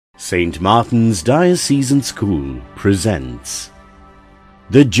St. Martin's Diocesan School presents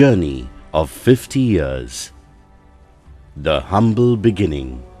The Journey of 50 Years. The Humble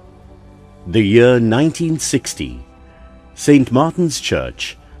Beginning. The year 1960. St. Martin's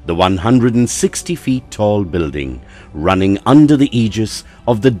Church, the 160 feet tall building running under the aegis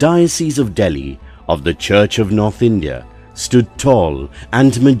of the Diocese of Delhi of the Church of North India, stood tall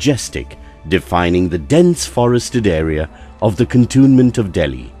and majestic, defining the dense forested area of the cantonment of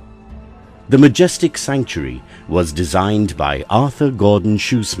Delhi. The majestic sanctuary was designed by Arthur Gordon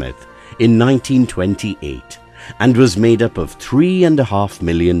Shoesmith in 1928 and was made up of 3.5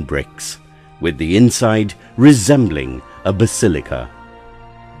 million bricks, with the inside resembling a basilica.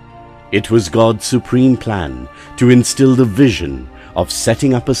 It was God's supreme plan to instill the vision of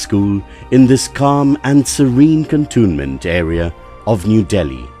setting up a school in this calm and serene cantonment area of New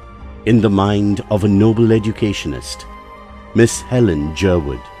Delhi, in the mind of a noble educationist, Miss Helen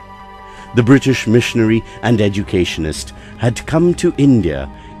Jerwood. The British missionary and educationist had come to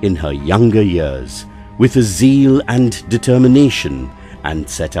India in her younger years with a zeal and determination and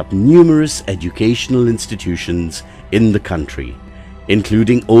set up numerous educational institutions in the country,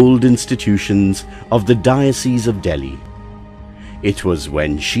 including old institutions of the Diocese of Delhi. It was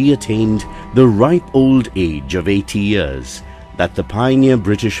when she attained the ripe old age of 80 years that the pioneer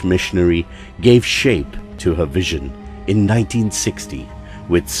British missionary gave shape to her vision in 1960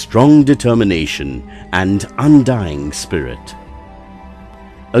 with strong determination and undying spirit.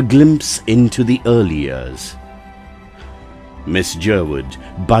 A glimpse into the early years. Miss Jerwood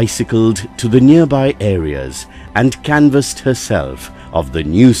bicycled to the nearby areas and canvassed herself of the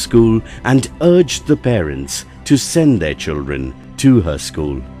new school and urged the parents to send their children to her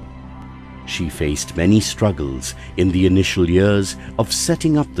school. She faced many struggles in the initial years of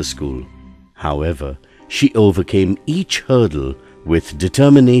setting up the school. However, she overcame each hurdle with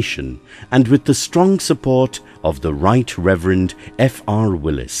determination and with the strong support of the Right Reverend F.R.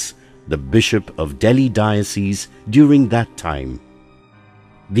 Willis, the Bishop of Delhi Diocese during that time.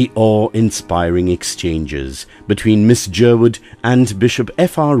 The awe-inspiring exchanges between Miss Jerwood and Bishop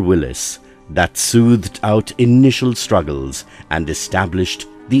F.R. Willis that soothed out initial struggles and established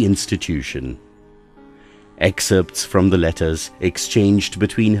the institution. Excerpts from the letters exchanged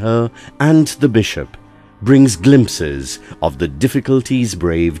between her and the bishop brings glimpses of the difficulties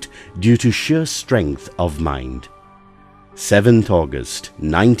braved due to sheer strength of mind. 7th August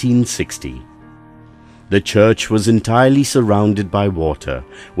 1960. The church was entirely surrounded by water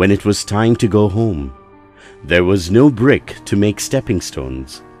when it was time to go home. There was no brick to make stepping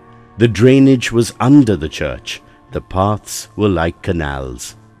stones. The drainage was under the church. The paths were like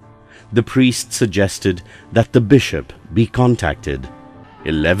canals. The priest suggested that the bishop be contacted.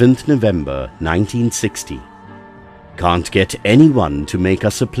 11th November 1960. Can't get anyone to make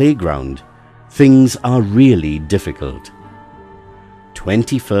us a playground. Things are really difficult.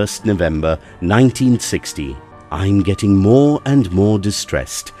 21st November 1960. I'm getting more and more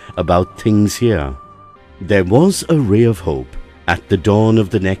distressed about things here. There was a ray of hope at the dawn of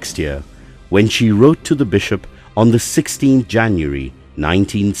the next year when she wrote to the bishop on the 16th January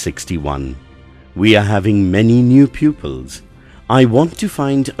 1961. We are having many new pupils. I want to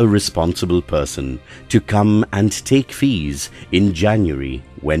find a responsible person to come and take fees in January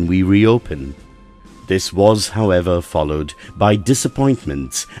when we reopen. This was, however, followed by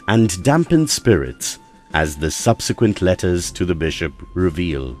disappointments and dampened spirits, as the subsequent letters to the bishop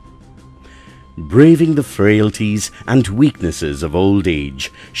reveal. Braving the frailties and weaknesses of old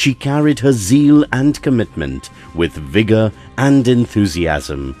age, she carried her zeal and commitment with vigor and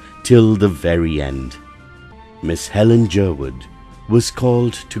enthusiasm till the very end. Miss Helen Jerwood was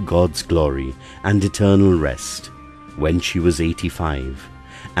called to God's glory and eternal rest when she was 85,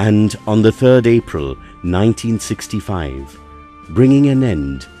 and on the 3rd April 1965, bringing an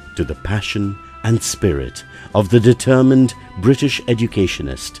end to the passion and spirit of the determined British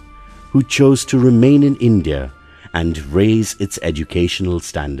educationist who chose to remain in India and raise its educational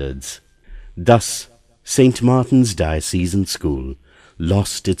standards. Thus, St. Martin's Diocesan School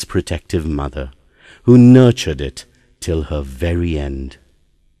lost its protective mother, who nurtured it till her very end.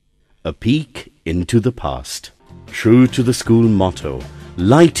 A peek into the past. True to the school motto,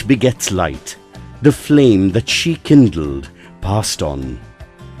 light begets light, the flame that she kindled passed on.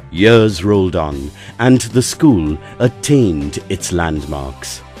 Years rolled on, and the school attained its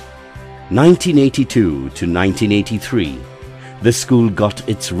landmarks. 1982 to 1983, the school got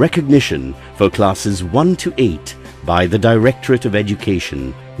its recognition for classes 1 to 8 by the Directorate of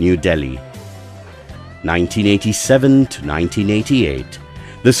Education, New Delhi. 1987 to 1988,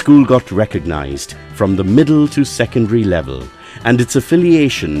 the school got recognized from the middle to secondary level and its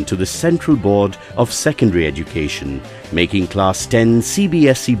affiliation to the Central Board of Secondary Education, making Class 10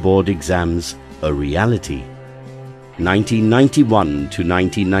 CBSE board exams a reality. 1991 to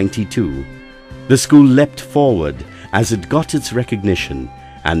 1992, the school leapt forward as it got its recognition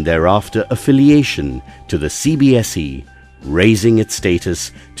and thereafter affiliation to the CBSE, raising its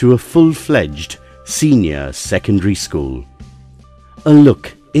status to a full-fledged senior secondary school. A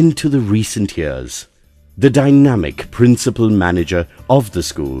look into the recent years. The dynamic principal manager of the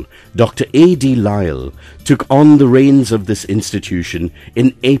school, Dr. A.D. Lyle, took on the reins of this institution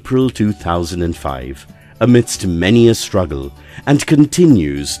in April 2005, amidst many a struggle, and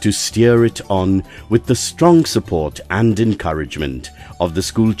continues to steer it on with the strong support and encouragement of the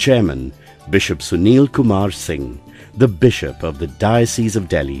school chairman, Bishop Sunil Kumar Singh, the Bishop of the Diocese of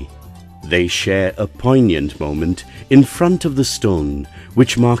Delhi. They share a poignant moment in front of the stone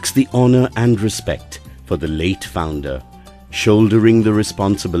which marks the honor and respect for the late founder, shouldering the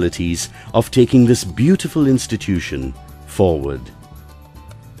responsibilities of taking this beautiful institution forward.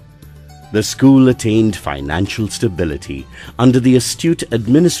 The school attained financial stability under the astute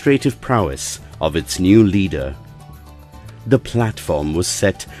administrative prowess of its new leader. The platform was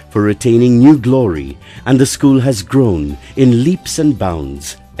set for attaining new glory, and the school has grown in leaps and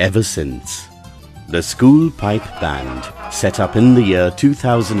bounds ever since. The school pipe band, set up in the year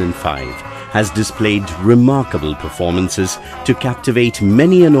 2005, has displayed remarkable performances to captivate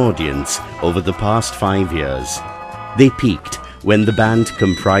many an audience over the past 5 years. They peaked when the band,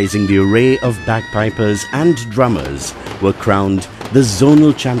 comprising the array of bagpipers and drummers, were crowned the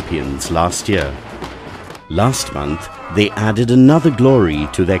zonal champions last year. Last month, they added another glory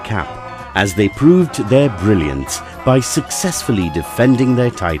to their cap as they proved their brilliance by successfully defending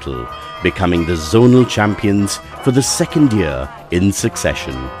their title, becoming the zonal champions for the second year in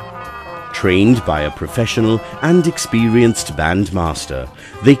succession. Trained by a professional and experienced band master,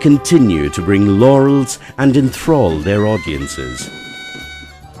 they continue to bring laurels and enthrall their audiences.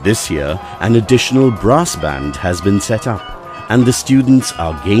 This year, an additional brass band has been set up, and the students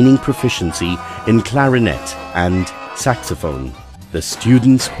are gaining proficiency in clarinet and saxophone. The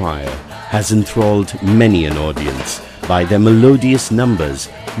students' choir has enthralled many an audience by their melodious numbers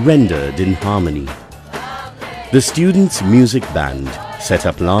rendered in harmony. The students' music band, set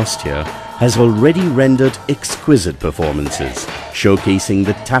up last year, has already rendered exquisite performances, showcasing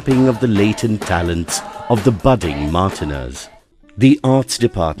the tapping of the latent talents of the budding martiners. The arts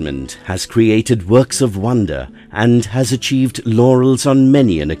department has created works of wonder and has achieved laurels on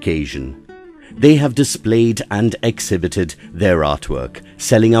many an occasion. They have displayed and exhibited their artwork,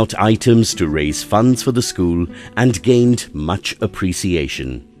 selling out items to raise funds for the school, and gained much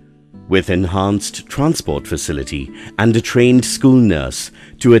appreciation. With enhanced transport facility and a trained school nurse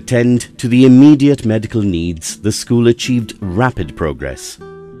to attend to the immediate medical needs, the school achieved rapid progress.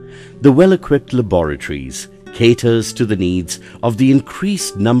 The well-equipped laboratories caters to the needs of the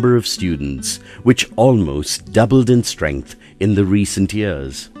increased number of students, which almost doubled in strength in the recent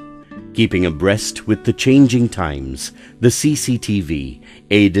years. Keeping abreast with the changing times, the CCTV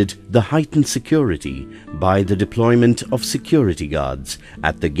aided the heightened security by the deployment of security guards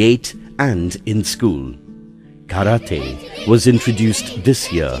at the gate and in school. Karate was introduced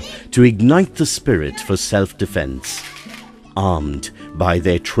this year to ignite the spirit for self-defense. Armed by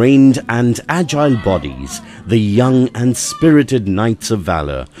their trained and agile bodies, the young and spirited knights of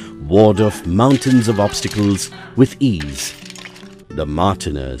valor ward off mountains of obstacles with ease. The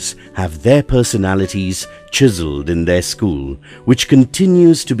martiners have their personalities chiseled in their school, which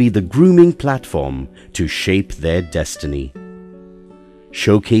continues to be the grooming platform to shape their destiny.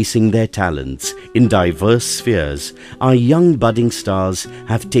 Showcasing their talents in diverse spheres, our young budding stars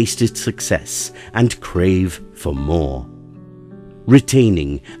have tasted success and crave for more.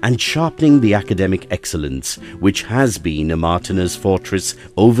 Retaining and sharpening the academic excellence which has been a martiner's fortress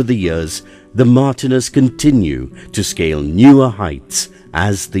over the years, the martiners continue to scale newer heights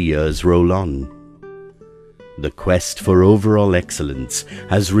as the years roll on. The quest for overall excellence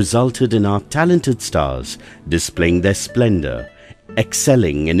has resulted in our talented stars displaying their splendor,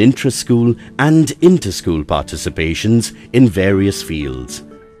 excelling in intra-school and inter-school participations in various fields,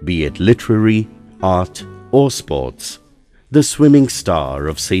 be it literary, art or sports. The swimming star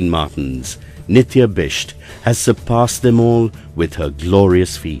of St. Martin's, Nithya Bisht, has surpassed them all with her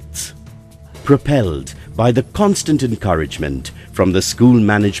glorious feats. Propelled by the constant encouragement from the school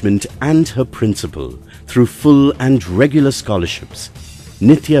management and her principal through full and regular scholarships,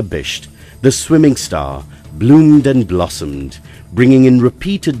 Nithya Bisht, the swimming star, bloomed and blossomed, bringing in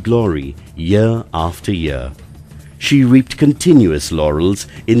repeated glory year after year. She reaped continuous laurels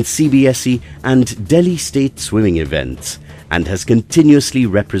in CBSE and Delhi state swimming events, and has continuously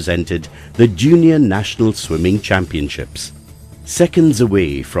represented the Junior National Swimming Championships. Seconds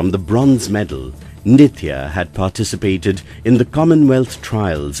away from the bronze medal, Nithya had participated in the Commonwealth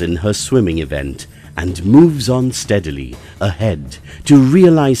trials in her swimming event and moves on steadily ahead to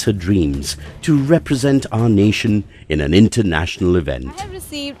realize her dreams to represent our nation in an international event. I have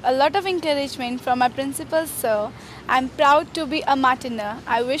received a lot of encouragement from my principal, sir. I am proud to be a martyr.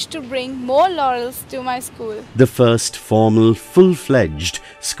 I wish to bring more laurels to my school. The first formal, full-fledged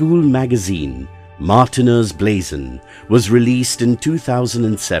school magazine, Martyrs' Blazon, was released in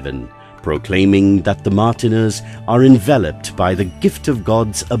 2007, proclaiming that the Martyrs are enveloped by the gift of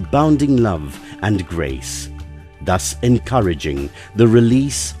God's abounding love and grace, thus encouraging the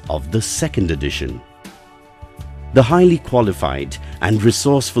release of the second edition. The highly qualified and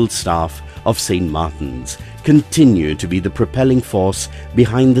resourceful staff of St. Martin's continue to be the propelling force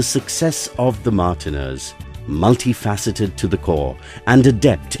behind the success of the Martyrs. Multifaceted to the core and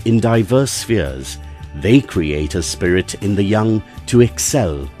adept in diverse spheres, they create a spirit in the young to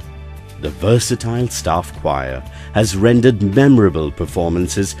excel. The versatile staff choir has rendered memorable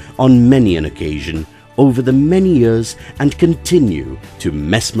performances on many an occasion over the many years and continue to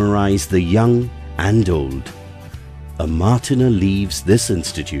mesmerize the young and old. A martyr leaves this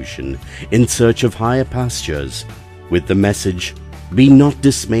institution in search of higher pastures with the message, "Be not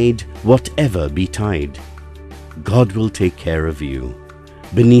dismayed, whatever betide. God will take care of you.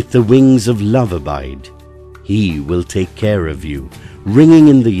 Beneath the wings of love abide. He will take care of you, ringing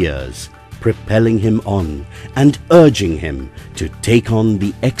in the ears, propelling him on and urging him to take on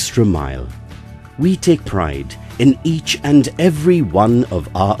the extra mile." We take pride in each and every one of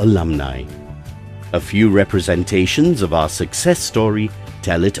our alumni. A few representations of our success story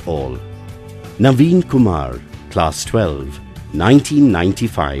tell it all. Naveen Kumar, Class 12,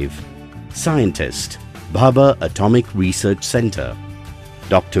 1995, Scientist, Bhabha Atomic Research Center.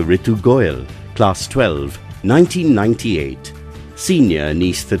 Dr. Ritu Goyal, Class 12, 1998, Senior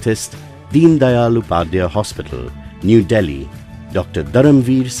Anesthetist, Deen Dayal Upadhyaya Hospital, New Delhi. Dr.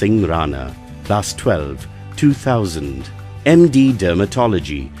 Dharamveer Singh Rana, Class 12, 2000, MD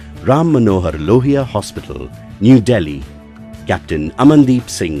Dermatology, Ram Manohar Lohia Hospital, New Delhi. Captain Amandeep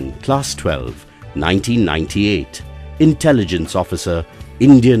Singh, Class 12, 1998, Intelligence Officer,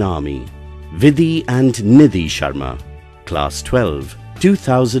 Indian Army. Vidhi and Nidhi Sharma, Class 12,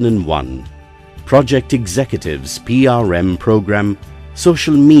 2001, Project Executives PRM Program,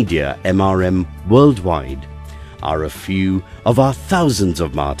 Social Media MRM Worldwide, are a few of our thousands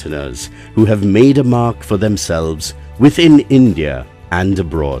of martyrs who have made a mark for themselves within India and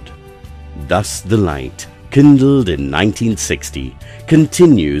abroad. Thus the light, kindled in 1960,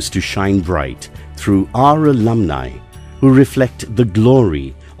 continues to shine bright through our alumni who reflect the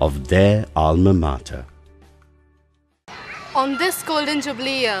glory of their alma mater. On this Golden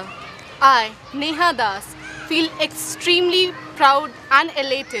Jubilee year, I, Neha Das, feel extremely proud and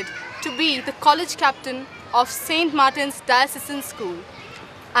elated to be the college captain of St. Martin's Diocesan School.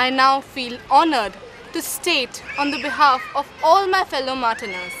 I now feel honored to state on the behalf of all my fellow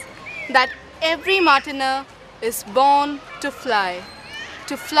martyrs that every martyr is born to fly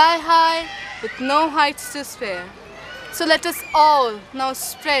high with no heights to spare. So let us all now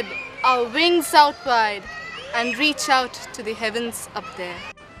spread our wings out wide and reach out to the heavens up there.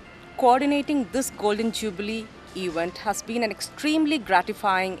 Coordinating this Golden Jubilee event has been an extremely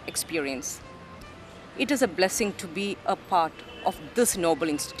gratifying experience. It is a blessing to be a part of this noble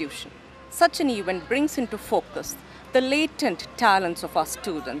institution. Such an event brings into focus the latent talents of our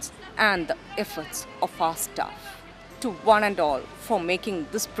students and the efforts of our staff. To one and all for making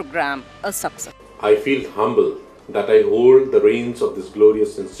this program a success. I feel humble that I hold the reins of this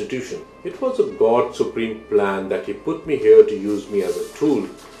glorious institution. It was a God's supreme plan that He put me here to use me as a tool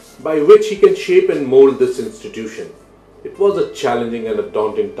by which He can shape and mold this institution. It was a challenging and a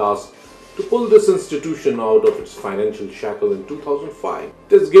daunting task to pull this institution out of its financial shackle in 2005.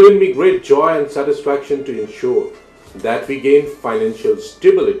 It has given me great joy and satisfaction to ensure that we gain financial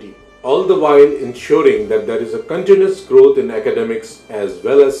stability, all the while ensuring that there is a continuous growth in academics as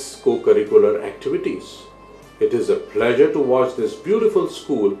well as co-curricular activities. It is a pleasure to watch this beautiful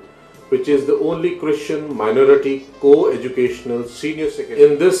school, which is the only Christian minority co-educational senior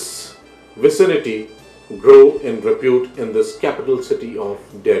secondary in this vicinity, grow in repute in this capital city of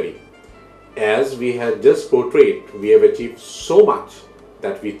Delhi. As we had just portrayed, we have achieved so much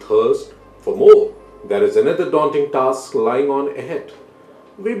that we thirst for more. There is another daunting task lying on ahead.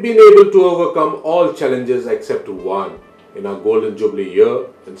 We've been able to overcome all challenges except one. In our Golden Jubilee year,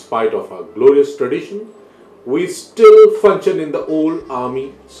 in spite of our glorious tradition, we still function in the old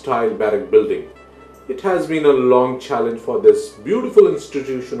army-style barrack building. It has been a long challenge for this beautiful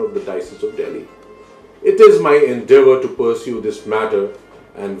institution of the Diocese of Delhi. It is my endeavor to pursue this matter,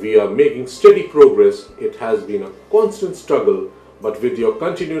 and we are making steady progress. It has been a constant struggle, but with your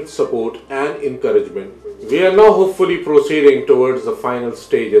continued support and encouragement, we are now hopefully proceeding towards the final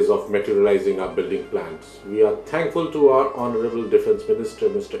stages of materializing our building plans. We are thankful to our Honorable Defence Minister,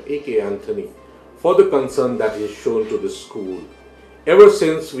 Mr. A.K. Anthony, for the concern that he has shown to this school. Ever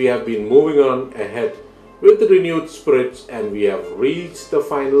since, we have been moving on ahead with renewed spirits, and we have reached the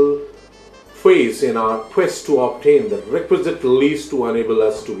final phase in our quest to obtain the requisite lease to enable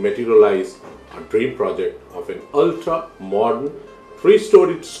us to materialize our dream project of an ultra-modern,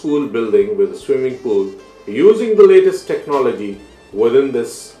 three-storied school building with a swimming pool using the latest technology within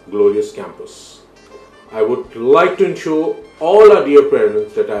this glorious campus. I would like to ensure all our dear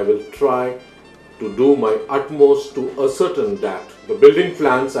parents that I will try to do my utmost to ascertain that the building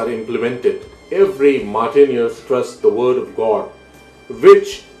plans are implemented. Every Martinier trusts the word of God,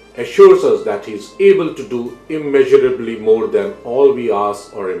 which assures us that He is able to do immeasurably more than all we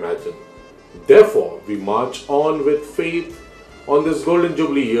ask or imagine. Therefore, we march on with faith on this Golden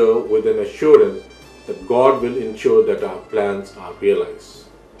Jubilee year with an assurance that God will ensure that our plans are realized.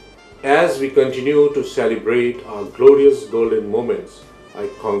 As we continue to celebrate our glorious golden moments, I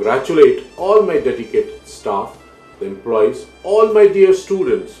congratulate all my dedicated staff, the employees, all my dear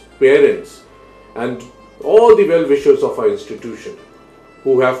students, parents, and all the well-wishers of our institution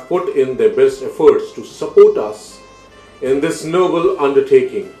who have put in their best efforts to support us in this noble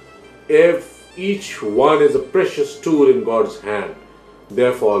undertaking. If each one is a precious tool in God's hand,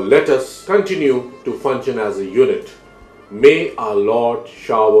 therefore let us continue to function as a unit. May our Lord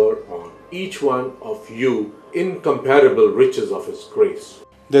shower on each one of you incomparable riches of His grace.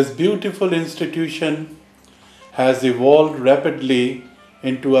 This beautiful institution has evolved rapidly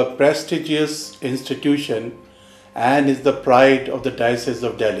into a prestigious institution and is the pride of the Diocese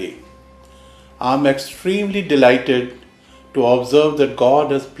of Delhi. I am extremely delighted to observe that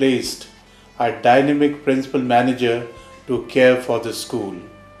God has placed a dynamic principal manager to care for the school.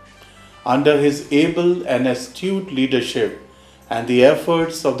 Under his able and astute leadership and the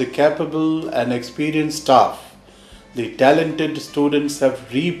efforts of the capable and experienced staff, the talented students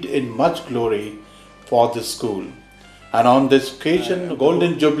have reaped in much glory for the school. And on this occasion,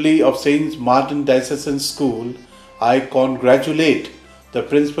 Golden Jubilee of St.Martindiocesancchool Diocesan School, I congratulate the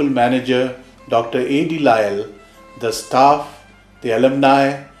Principal Manager, Dr. A.D. Lyle, the staff, the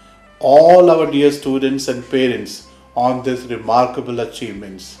alumni, all our dear students and parents on these remarkable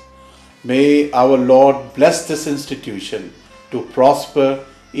achievements. May our Lord bless this institution to prosper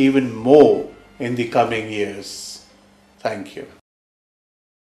even more in the coming years. Thank you.